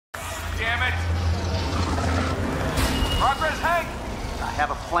damn it! Progress, Hank! I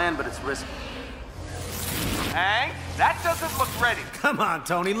have a plan, but it's risky. Hank, that doesn't look ready. Come on,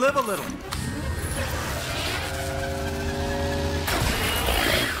 Tony, live a little.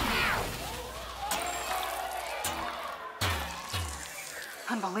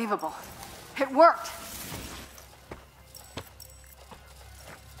 Unbelievable. It worked.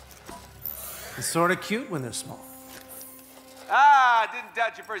 It's sort of cute when they're small. Ah, didn't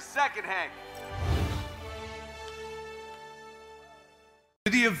doubt you for a second, Hank.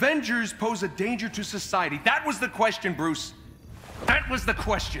 Did the Avengers pose a danger to society? That was the question, Bruce. That was the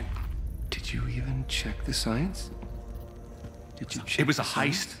question. Did you even check the science? Did you check It was a the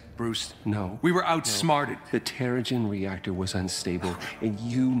science? heist, Bruce. No. We were outsmarted. The Terrigen reactor was unstable, and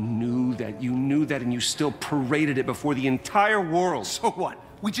you knew that, and you still paraded it before the entire world. So what?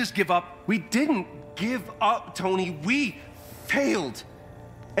 We just give up? We didn't give up, Tony. We failed.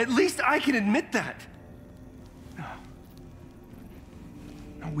 At least I can admit that.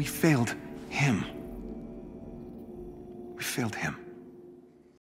 No, we failed him. We failed him.